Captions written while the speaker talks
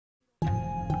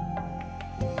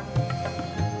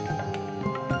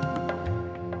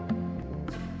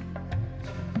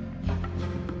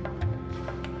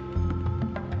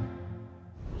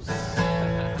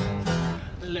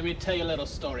let me tell you a little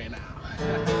story now.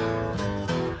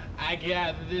 I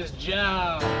got this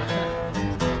job,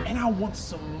 and I want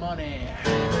some money.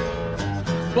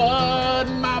 But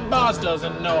my boss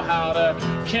doesn't know how to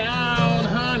count,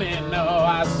 honey, no,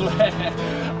 I swear.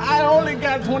 I only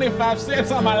got 25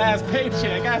 cents on my last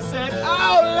paycheck. I said,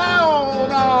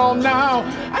 oh, no.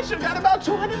 I should have got about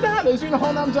 $200, you know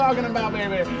what I'm talking about,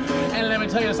 baby. And let me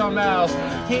tell you something else.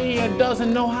 He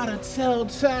doesn't know how to tell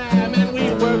time, and we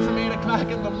work from 8 o'clock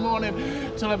in the morning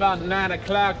till about 9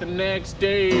 o'clock the next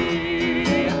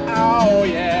day. Oh,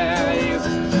 yeah, he's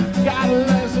got to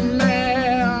learn some math.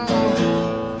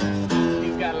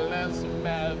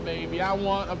 I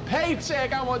want a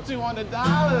paycheck. I want $200.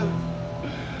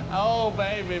 Oh,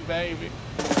 baby.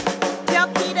 Tell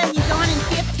Peter he's on in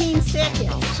 15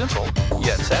 seconds. Simple,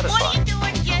 yet satisfying. What are you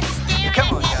doing just staring?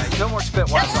 Come on, guys. No more spit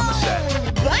wax on the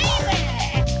set.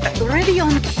 Baby! Ready on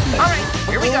the... All right,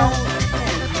 here we go.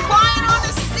 Quiet on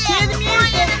the set.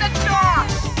 Quiet in the dark.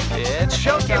 It's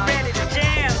showtime. Get ready to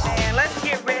jam, man. Let's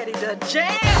get ready to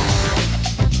jam.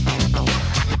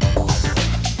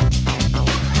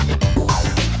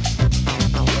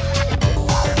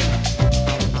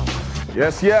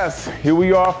 Yes, here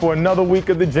we are for another week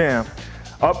of the Jam.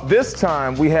 Up this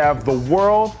time, we have the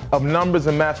world of numbers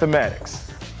and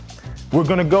mathematics. We're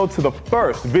gonna go to the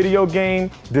first video game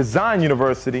design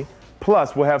university,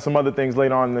 plus we'll have some other things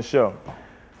later on in the show.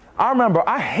 I remember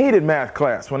I hated math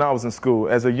class when I was in school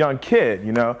as a young kid,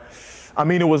 you know. I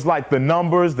mean, it was like the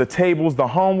numbers, the tables, the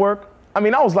homework. I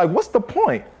mean, I was like, what's the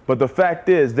point? But the fact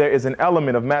is, there is an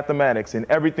element of mathematics in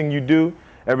everything you do,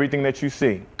 everything that you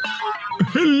see.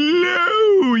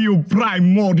 Hello, you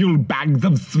primordial bags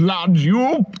of sludge, you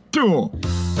up to?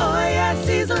 Oh, yes,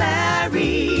 he's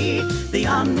Larry, the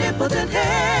omnipotent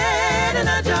head in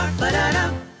a jar.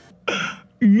 Ba-da-da.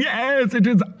 Yes, it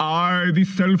is I, the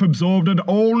self-absorbed and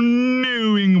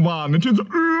all-knowing one. It is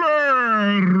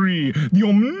Larry, the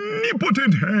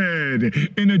omnipotent head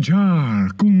in a jar.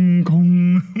 Kung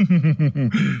kung.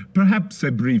 Perhaps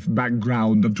a brief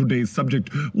background of today's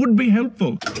subject would be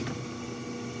helpful.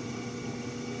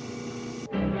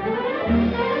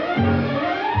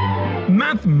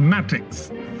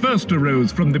 Mathematics first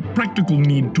arose from the practical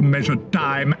need to measure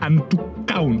time and to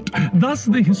count. Thus,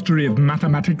 the history of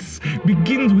mathematics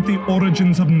begins with the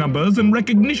origins of numbers and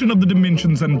recognition of the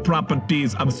dimensions and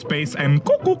properties of space and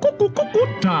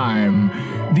time.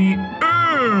 The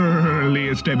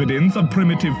earliest evidence of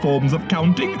primitive forms of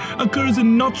counting occurs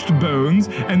in notched bones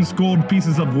and scored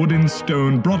pieces of wood and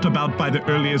stone brought about by the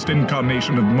earliest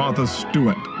incarnation of Martha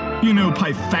Stewart. You know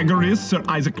Pythagoras, Sir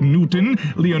Isaac Newton,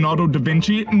 Leonardo da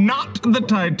Vinci, not the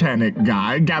Titanic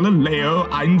guy, Galileo,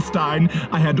 Einstein.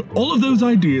 I had all of those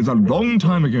ideas a long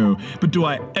time ago, but do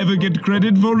I ever get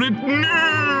credit for it?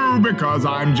 No, because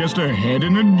I'm just a head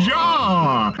in a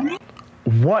jar.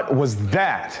 What was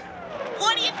that?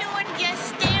 What are you doing just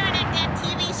staring at that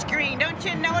TV screen? Don't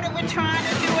you know that we're trying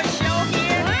to do a show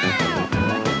here?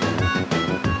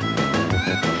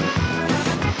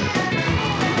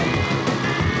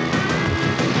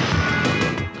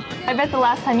 I bet the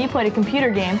last time you played a computer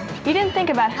game, you didn't think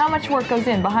about how much work goes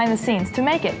in behind the scenes to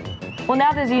make it. Well,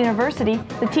 now there's a university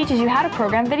that teaches you how to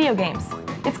program video games.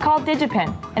 It's called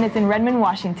DigiPen, and it's in Redmond,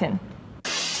 Washington.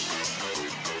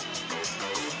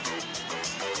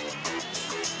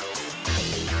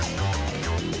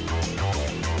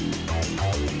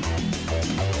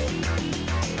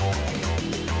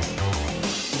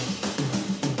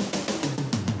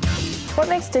 What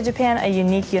makes DigiPen a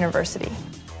unique university?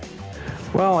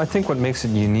 Well, I think what makes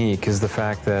it unique is the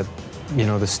fact that, you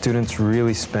know, the students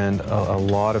really spend a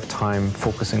lot of time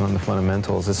focusing on the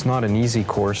fundamentals. It's not an easy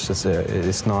course.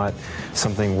 It's not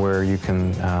something where you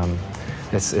can,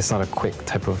 it's not a quick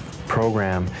type of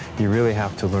program. You really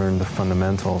have to learn the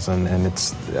fundamentals, and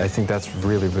I think that's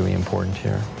really, really important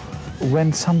here.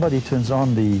 When somebody turns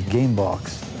on the game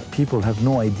box, people have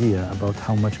no idea about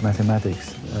how much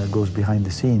mathematics goes behind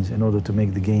the scenes in order to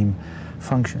make the game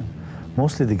function.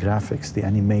 Mostly the graphics, the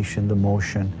animation, the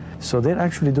motion. So they're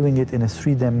actually doing it in a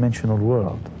three-dimensional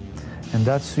world. And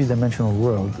that three-dimensional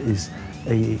world is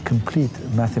a complete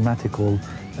mathematical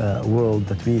world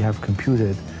that we have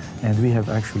computed and we have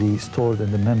actually stored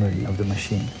in the memory of the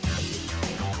machine.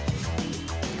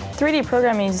 3D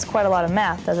programming uses quite a lot of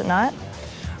math, does it not?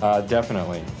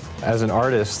 Definitely. As an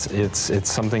artist,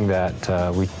 it's something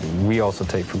that we also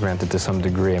take for granted to some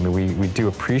degree. I mean, we do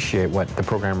appreciate what the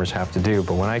programmers have to do,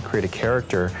 but when I create a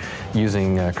character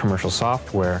using commercial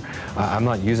software, I'm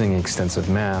not using extensive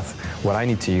math. What I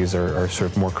need to use are sort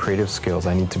of more creative skills.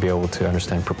 I need to be able to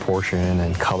understand proportion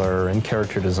and color and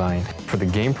character design. For the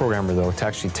game programmer, though, to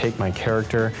actually take my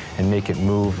character and make it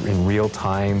move in real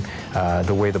time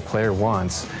the way the player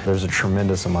wants, there's a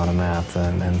tremendous amount of math,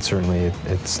 and certainly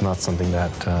it's not something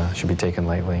that should be taken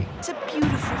lightly. It's a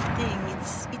beautiful thing.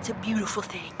 It's a beautiful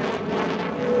thing.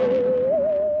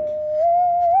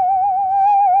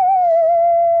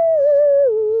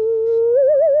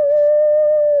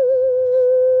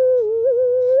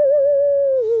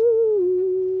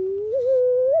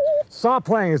 Saw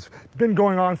playing has been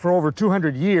going on for over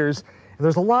 200 years, and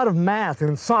there's a lot of math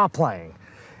in saw playing.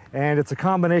 And it's a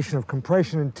combination of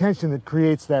compression and tension that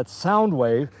creates that sound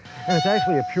wave, and it's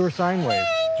actually a pure sine wave.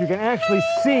 You can actually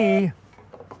see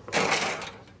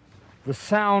the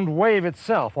sound wave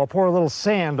itself. I'll pour a little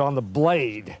sand on the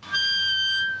blade.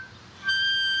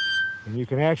 And you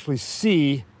can actually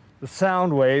see the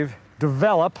sound wave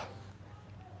develop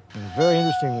in a very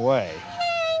interesting way.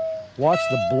 Watch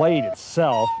the blade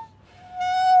itself.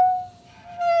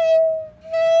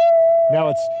 Now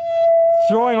it's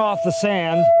throwing off the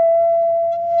sand,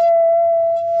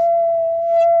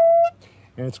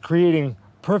 and it's creating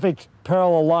perfect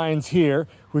parallel lines here,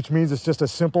 which means it's just a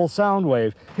simple sound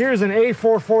wave. Here's an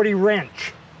A440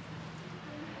 wrench,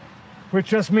 which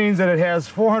just means that it has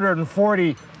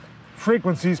 440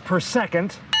 frequencies per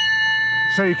second.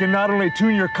 So you can not only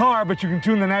tune your car, but you can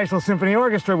tune the National Symphony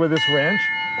Orchestra with this wrench.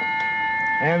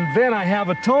 And then I have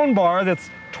a tone bar that's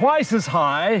twice as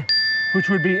high, which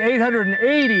would be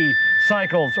 880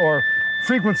 cycles or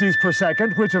frequencies per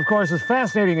second, which of course is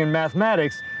fascinating in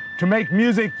mathematics. To make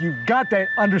music, you've got to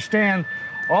understand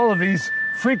all of these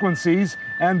frequencies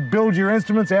and build your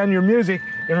instruments and your music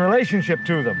in relationship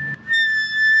to them.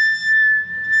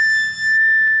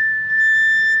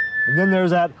 And then there's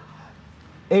that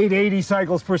 880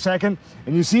 cycles per second,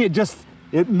 and you see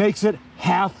it makes it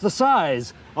half the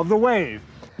size of the wave.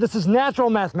 This is natural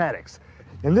mathematics,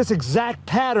 and this exact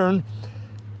pattern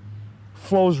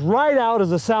flows right out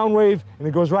as a sound wave, and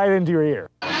it goes right into your ear.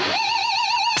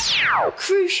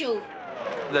 Crucial.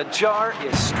 The jar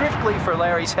is strictly for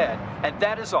Larry's head, and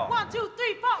that is all. 1, 2,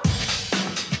 3, 4.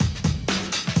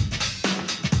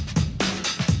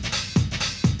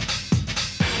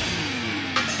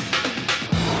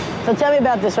 So tell me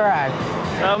about this ride.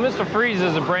 Mr. Freeze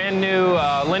is a brand new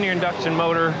linear induction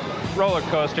motor roller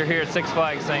coaster here at Six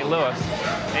Flags St. Louis,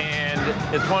 and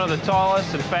it's one of the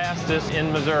tallest and fastest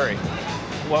in Missouri.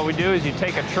 What we do is you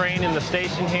take a train in the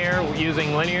station here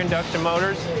using linear induction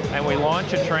motors, and we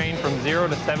launch a train from 0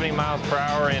 to 70 miles per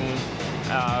hour in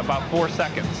about 4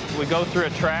 seconds. We go through a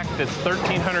track that's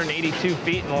 1,382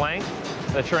 feet in length.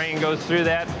 The train goes through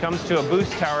that, comes to a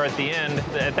boost tower at the end.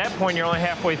 At that point, you're only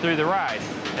halfway through the ride.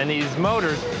 And these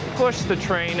motors push the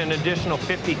train an additional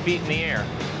 50 feet in the air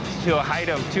to a height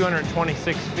of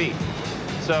 226 feet.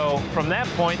 So from that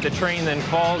point, the train then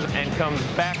falls and comes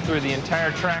back through the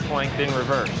entire track length in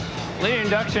reverse. Linear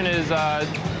induction is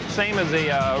same as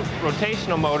a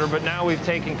rotational motor, but now we've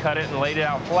cut it and laid it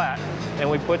out flat, and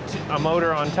we put a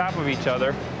motor on top of each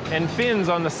other. And fins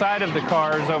on the side of the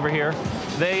cars over here,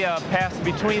 they pass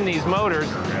between these motors,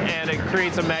 and it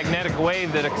creates a magnetic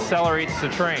wave that accelerates the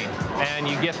train. And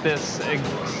you get this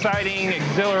exciting,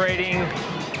 exhilarating,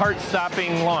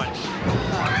 heart-stopping launch.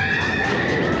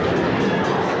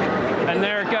 And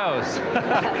there it goes.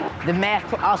 Did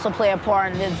math also play a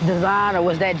part in this design, or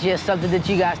was that just something that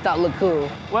you guys thought looked cool?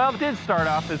 Well, it did start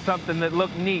off as something that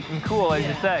looked neat and cool, as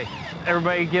you say.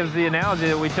 Everybody gives the analogy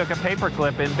that we took a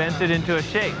paperclip and bent it into a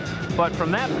shape. But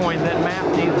from that point, then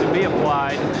math needs to be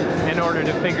applied in order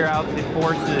to figure out the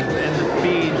forces and the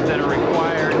speeds that are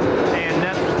required and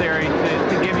necessary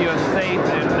to give you a safe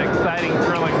and exciting,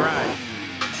 thrilling ride.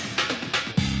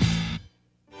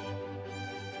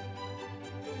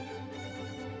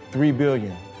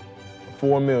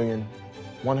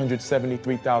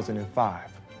 $3,4,173,005.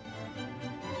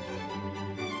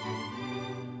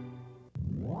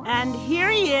 And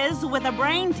here he is with a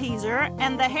brain teaser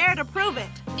and the hair to prove it.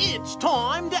 It's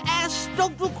time to ask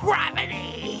Dr.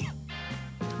 Gravity.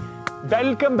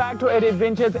 Welcome back to our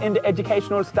adventures in the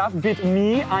educational stuff with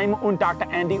me. I'm Dr.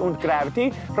 Andy und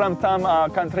Gravity from some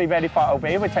country very far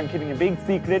away, which I'm keeping a big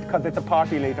secret because it's a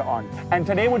party later on. And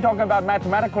today we're talking about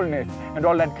mathematicalness and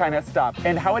all that kind of stuff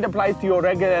and how it applies to your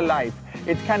regular life.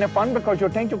 It's kind of fun because you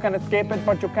think you can escape it,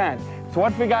 but you can't. So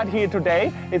what we got here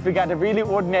today is we got a really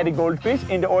ordinary goldfish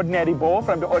in the ordinary bowl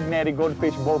from the ordinary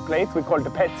goldfish bowl place we call the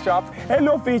pet shops.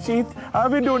 Hello fishies, how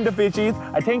we doing the fishies?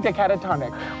 I think they're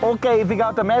catatonic. Okay, we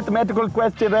got the mathematical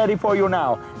question ready for you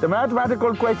now. The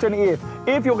mathematical question is,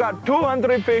 if you got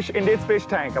 200 fish in this fish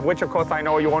tank, of which of course I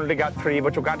know you only got 3,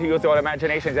 but you got to use your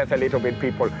imagination just a little bit,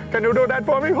 people. Can you do that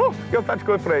for me? Oh, you're such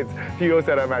good friends to use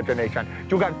your imagination.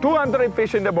 You got 200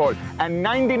 fish in the bowl, and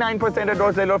 99% of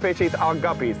those little fishies are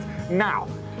guppies. Now,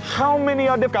 how many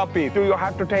of the guppies do you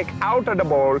have to take out of the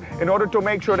bowl in order to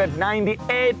make sure that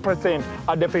 98%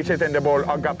 of the fishes in the bowl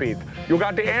are guppies? You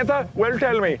got the answer? Well,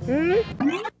 tell me.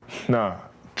 Nah,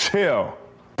 chill.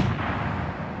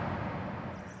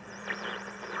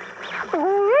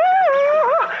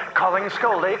 Calling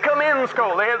Scoldy. Come in,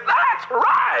 Scoldy. That's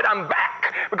right, I'm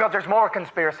back. Because there's more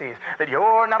conspiracies that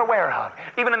you're not aware of.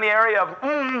 Even in the area of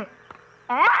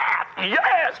math.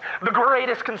 Yes, the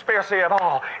greatest conspiracy of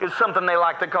all is something they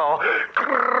like to call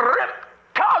cryptography.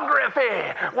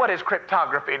 What is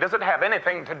cryptography? Does it have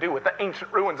anything to do with the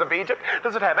ancient ruins of Egypt?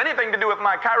 Does it have anything to do with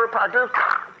my chiropractor?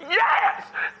 Yes!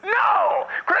 No!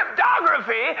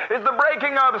 Cryptography is the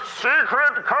breaking of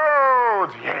secret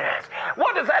codes. Yes.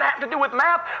 What does that have to do with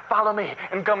math? Follow me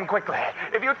and come quickly.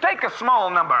 If you take a small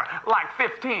number, like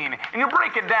 15, and you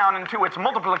break it down into its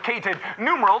multiplicated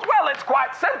numerals, well, it's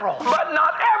quite simple. But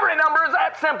not every number is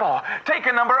that simple. Take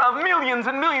a number of millions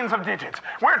and millions of digits.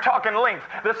 We're talking length,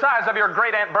 the size of your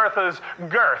great-aunt Bertha's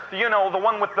girth. You know, the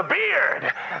one with the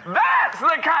beard. That's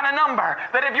the kind of number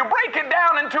that if you break it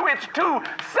down into its 2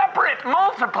 separate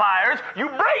multipliers, you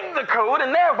break the code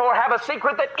and therefore have a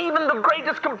secret that even the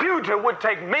greatest computer would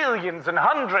take millions and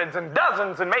hundreds and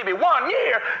dozens and maybe 1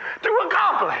 year to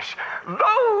accomplish.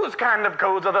 Those kind of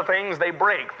codes are the things they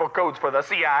break for codes for the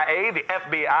CIA, the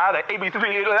FBI, the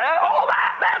ABC, all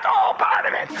that. That's all part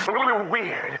of it. A little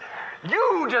weird.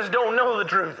 You just don't know the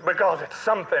truth because it's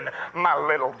something, my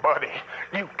little buddy,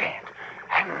 you can't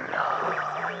handle.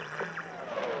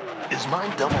 Is my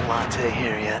double latte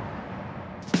here yet?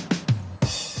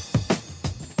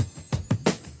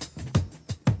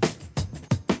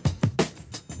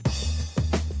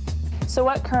 So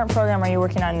what current program are you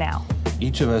working on now?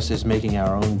 Each of us is making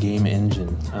our own game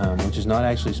engine, which is not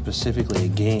actually specifically a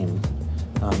game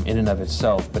in and of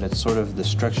itself, but it's sort of the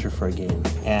structure for a game.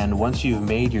 And once you've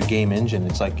made your game engine,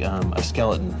 it's like a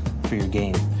skeleton for your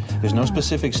game. There's no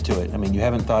specifics to it. I mean, you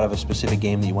haven't thought of a specific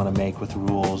game that you want to make with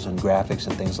rules and graphics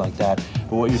and things like that.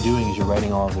 But what you're doing is you're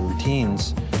writing all of the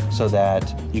routines so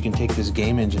that you can take this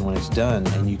game engine when it's done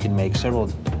and you can make several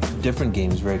different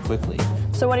games very quickly.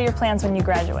 So what are your plans when you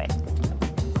graduate?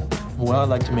 Well, I'd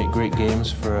like to make great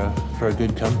games for a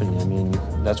good company. I mean,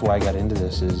 that's why I got into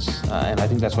this, and I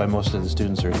think that's why most of the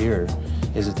students are here,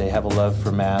 is that they have a love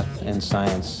for math and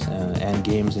science and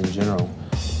games in general.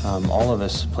 All of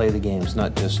us play the games,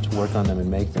 not just work on them and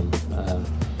make them.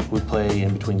 We play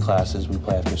in between classes, we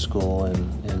play after school,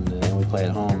 and we play at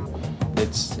home.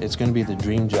 It's going to be the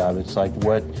dream job. It's like,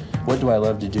 what do I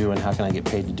love to do and how can I get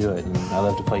paid to do it? And I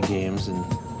love to play games, and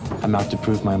I'm out to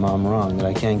prove my mom wrong, that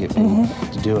I can get paid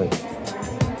to do it.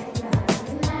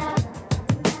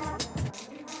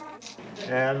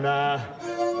 And a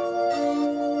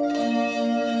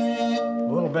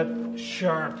little bit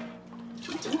sharp.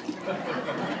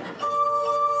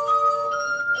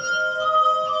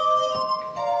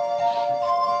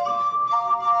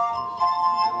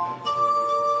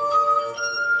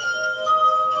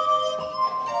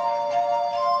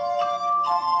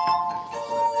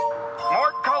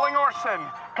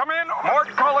 Come in, Mort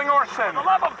calling Orson. For the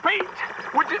love of Pete,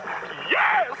 would you?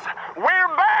 Yes,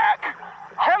 we're back.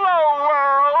 Hello,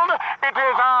 world. It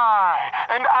is I,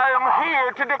 and I am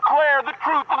here to declare the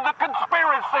truth of the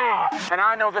conspiracy. And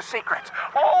I know the secrets,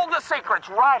 all the secrets,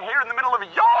 right here in the middle of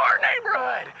your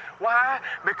neighborhood. Why?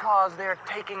 Because they're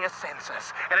taking a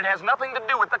census, and it has nothing to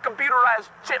do with the computerized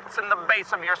chips in the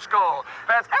base of your skull.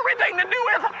 It has everything to do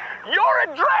with your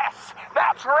address.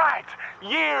 That's right.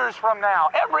 Years from now,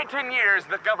 every 10 years,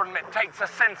 the government takes a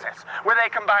census where they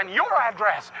combine your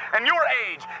address and your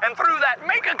age, and through that,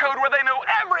 make a code where they know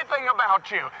everything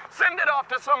about you. Send it off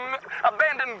to some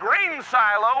abandoned grain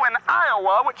silo in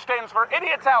Iowa, which stands for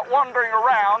Idiots Out Wandering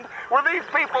Around, where these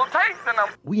people take the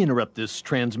number. We interrupt this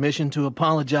transmission to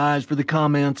apologize for the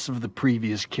comments of the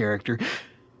previous character.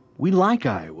 We like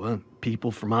Iowa.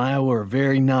 People from Iowa are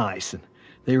very nice, and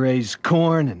they raise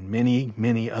corn and many,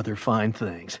 many other fine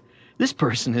things. This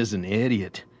person is an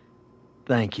idiot.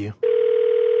 Thank you.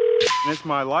 It's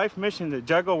my life mission to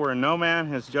juggle where no man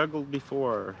has juggled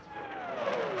before.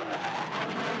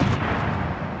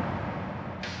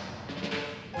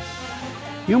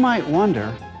 You might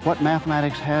wonder what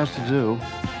mathematics has to do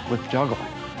with juggling?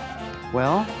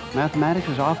 Well, mathematics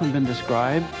has often been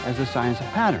described as the science of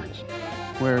patterns,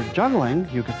 where juggling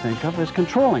you could think of as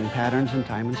controlling patterns in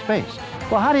time and space.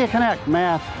 Well, how do you connect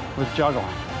math with juggling?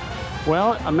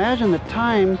 Well, imagine that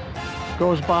time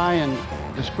goes by in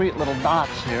discrete little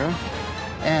dots here,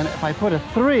 and if I put a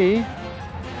 3,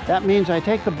 that means I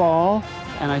take the ball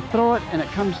and I throw it and it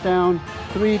comes down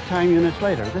 3 time units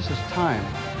later. This is time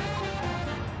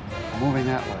moving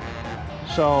that way.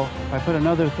 So if I put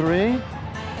another 3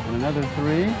 and another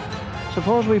 3,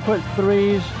 suppose we put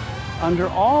 3s under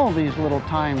all these little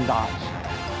time dots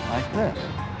like this.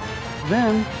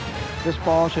 Then this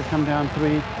ball should come down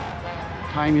 3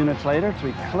 time units later,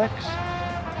 3 clicks,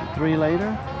 and 3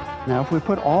 later. Now if we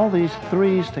put all these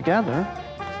 3s together,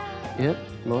 it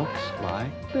looks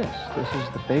like this. This is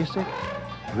the basic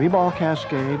 3-ball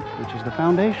cascade, which is the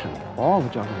foundation of all the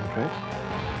juggling tricks.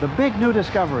 The big new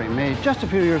discovery made just a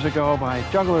few years ago by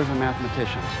jugglers and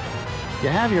mathematicians. You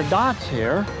have your dots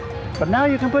here, but now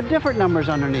you can put different numbers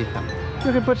underneath them.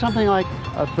 You can put something like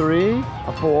a 3,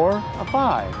 a 4, a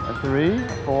 5, a 3,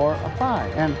 a 4, a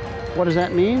 5. And what does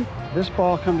that mean? This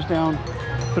ball comes down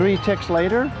 3 ticks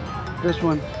later, this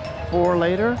one 4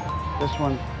 later, this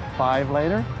one 5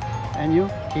 later, and you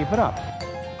keep it up.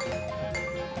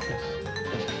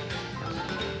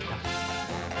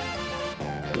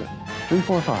 3,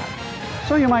 4, 5.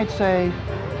 So you might say,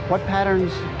 what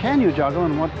patterns can you juggle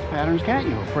and what patterns can't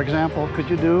you? For example, could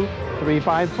you do 3,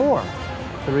 5, 4?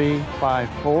 3, 5,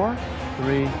 4,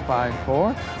 3, 5,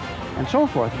 4, and so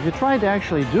forth. If you tried to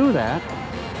actually do that,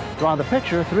 draw the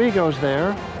picture, 3 goes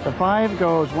there, the 5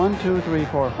 goes 1, 2, 3,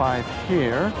 4, 5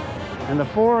 here, and the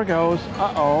 4 goes,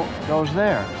 goes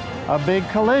there. A big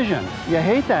collision. You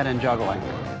hate that in juggling.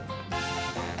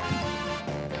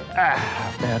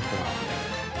 Bad throw.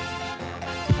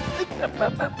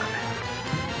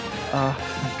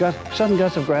 Sudden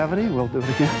gust of gravity, we'll do it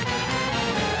again.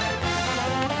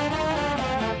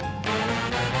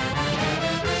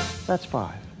 That's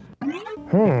 5.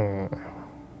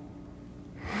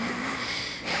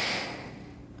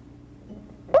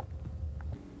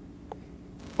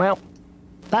 Well,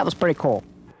 that was pretty cool.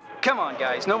 Come on,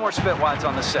 guys, no more spit wads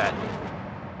on the set.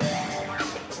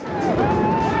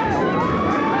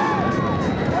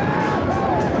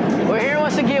 We're here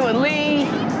once again with Lee,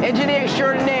 engineer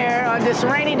extraordinaire, on this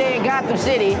rainy day in Gotham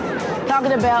City,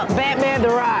 talking about Batman the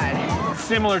Ride.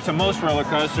 Similar to most roller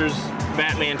coasters,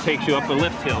 Batman takes you up a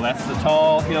lift hill. That's the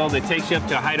tall hill that takes you up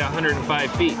to a height of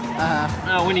 105 feet.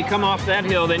 When you come off that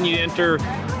hill, then you enter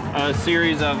a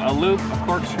series of a loop, a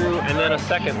corkscrew, and then a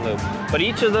second loop. But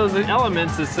each of those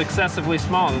elements is successively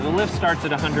smaller. The lift starts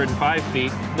at 105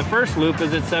 feet. The first loop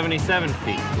is at 77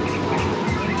 feet.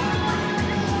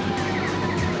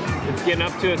 It's getting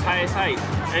up to its highest height.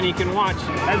 And you can watch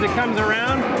as it comes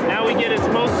around, now we get its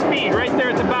most speed right there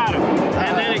at the bottom.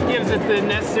 And then it gives it the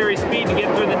necessary speed to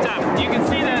get through the top. You can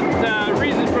see that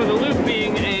reason for the loop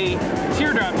being a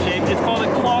teardrop shape. It's called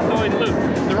a clothoid loop.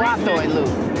 The clothoid loop.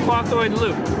 Clothoid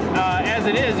loop. As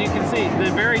it is, you can see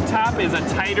the very top is a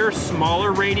tighter,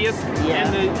 smaller radius,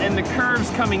 and the curves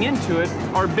coming into it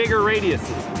are bigger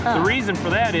radiuses. The reason for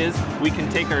that is we can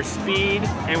take our speed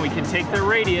and we can take the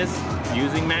radius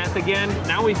using math again.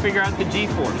 Now we figure out the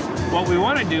g-force. What we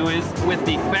want to do is, with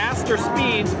the faster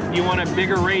speeds, you want a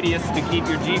bigger radius to keep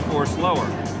your g-force lower.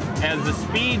 As the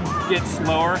speed gets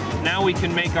slower, now we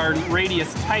can make our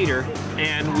radius tighter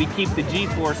and we keep the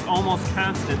g-force almost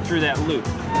constant through that loop.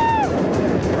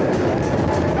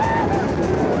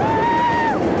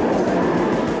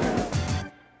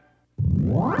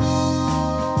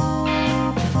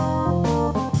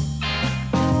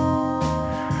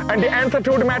 And the answer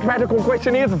to the mathematical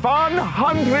question is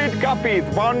 100 guppies,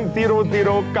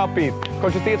 100 guppies.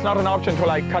 Because you see, it's not an option to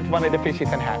like cut one of the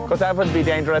fishes in half, because that would be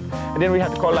dangerous. And then we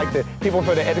have to call like the people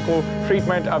for the ethical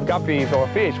treatment of guppies or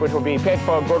fish, which would be paid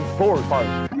for good food for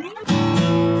us.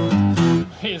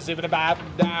 Hey, zip it about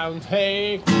down,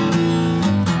 hey.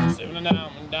 Zip it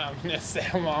down, yes,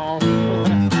 come on.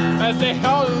 I say,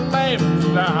 oh, baby,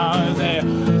 I say,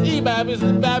 E-baby,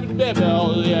 baby, baby,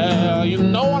 oh, yeah. You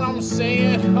know what I'm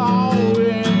saying? Oh,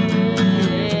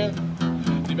 yeah.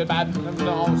 Zip it back,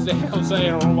 I'm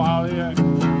saying, oh, wow, yeah.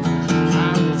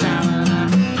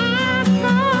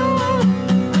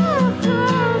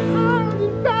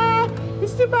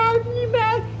 It's about me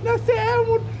back, now say,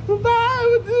 what do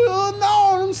you know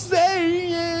what I'm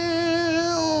saying?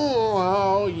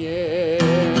 Oh, yeah.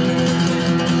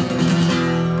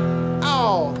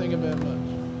 Oh, thank you very much.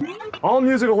 All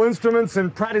musical instruments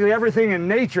and practically everything in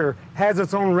nature has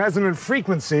its own resonant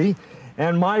frequency,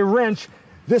 and my wrench,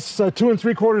 this 2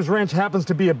 3/4 wrench happens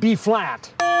to be a B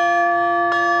flat.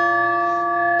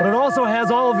 but it also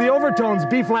has all of the overtones,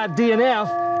 B flat, D, and F,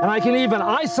 and I can even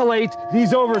isolate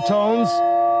these overtones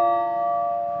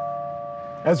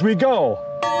as we go.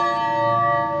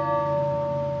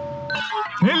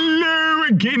 Hello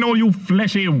again, all you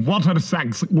fleshy water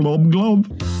sacks, glob glob.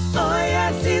 Oh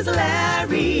yes, he's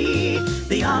Larry,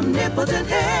 the omnipotent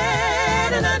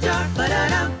head in a jar.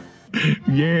 Ba-da-da.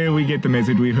 Yeah, we get the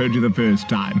message. We heard you the first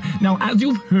time. Now, as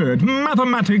you've heard,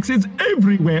 mathematics is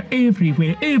everywhere,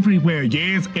 everywhere, everywhere.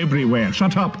 Yes, everywhere.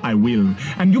 Shut up, I will.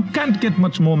 And you can't get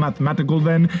much more mathematical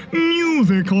than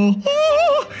musical.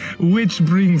 Which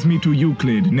brings me to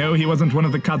Euclid. No, he wasn't one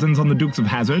of the cousins on the Dukes of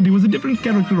Hazzard. He was a different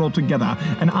character altogether.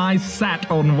 And I sat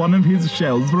on one of his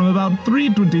shelves from about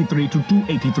 323 to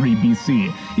 283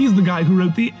 BC. He's the guy who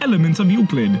wrote the Elements of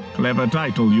Euclid. Clever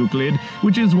title, Euclid,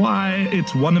 which is why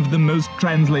it's one of the most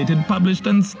translated, published,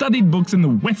 and studied books in the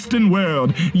Western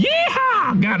world.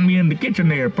 Yeehaw! Got me in the kitchen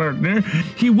there, partner.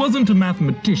 He wasn't a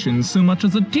mathematician so much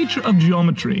as a teacher of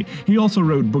geometry. He also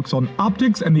wrote books on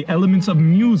optics and the elements of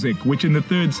music, which in the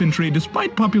 3rd century,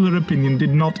 despite popular opinion,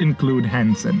 did not include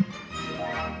Hansen.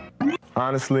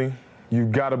 Honestly,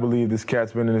 you've got to believe this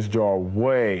cat's been in this jar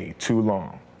way too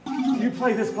long. You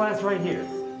play this glass right here.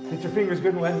 Get your fingers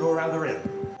good and wet and go around the rim.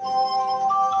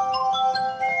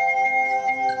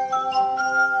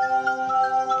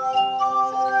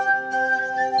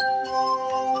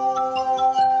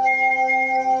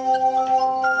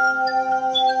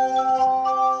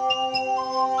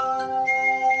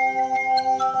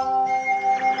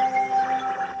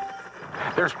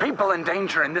 There's people in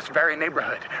danger in this very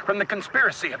neighborhood from the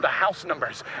conspiracy of the house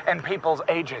numbers and people's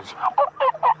ages.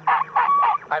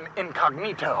 I'm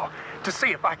incognito to see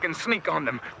if I can sneak on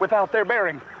them without their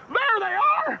bearing. There they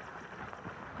are!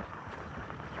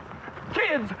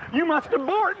 Kids, you must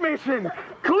abort mission.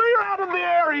 Clear out of the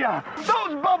area.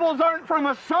 Those bubbles aren't from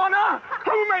a sauna.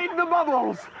 Who made the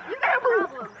bubbles?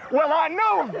 Well, I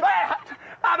know that.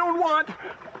 I don't want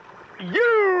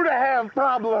you to have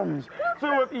problems.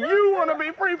 So if you want to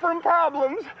be free from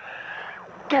problems,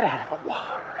 get out of the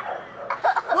water.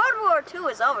 World War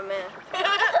II is over, man.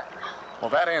 Well,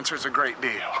 that answers a great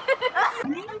deal.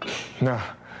 Nah,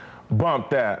 bump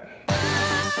that.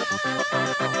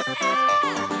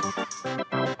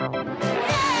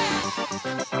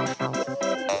 Yeah.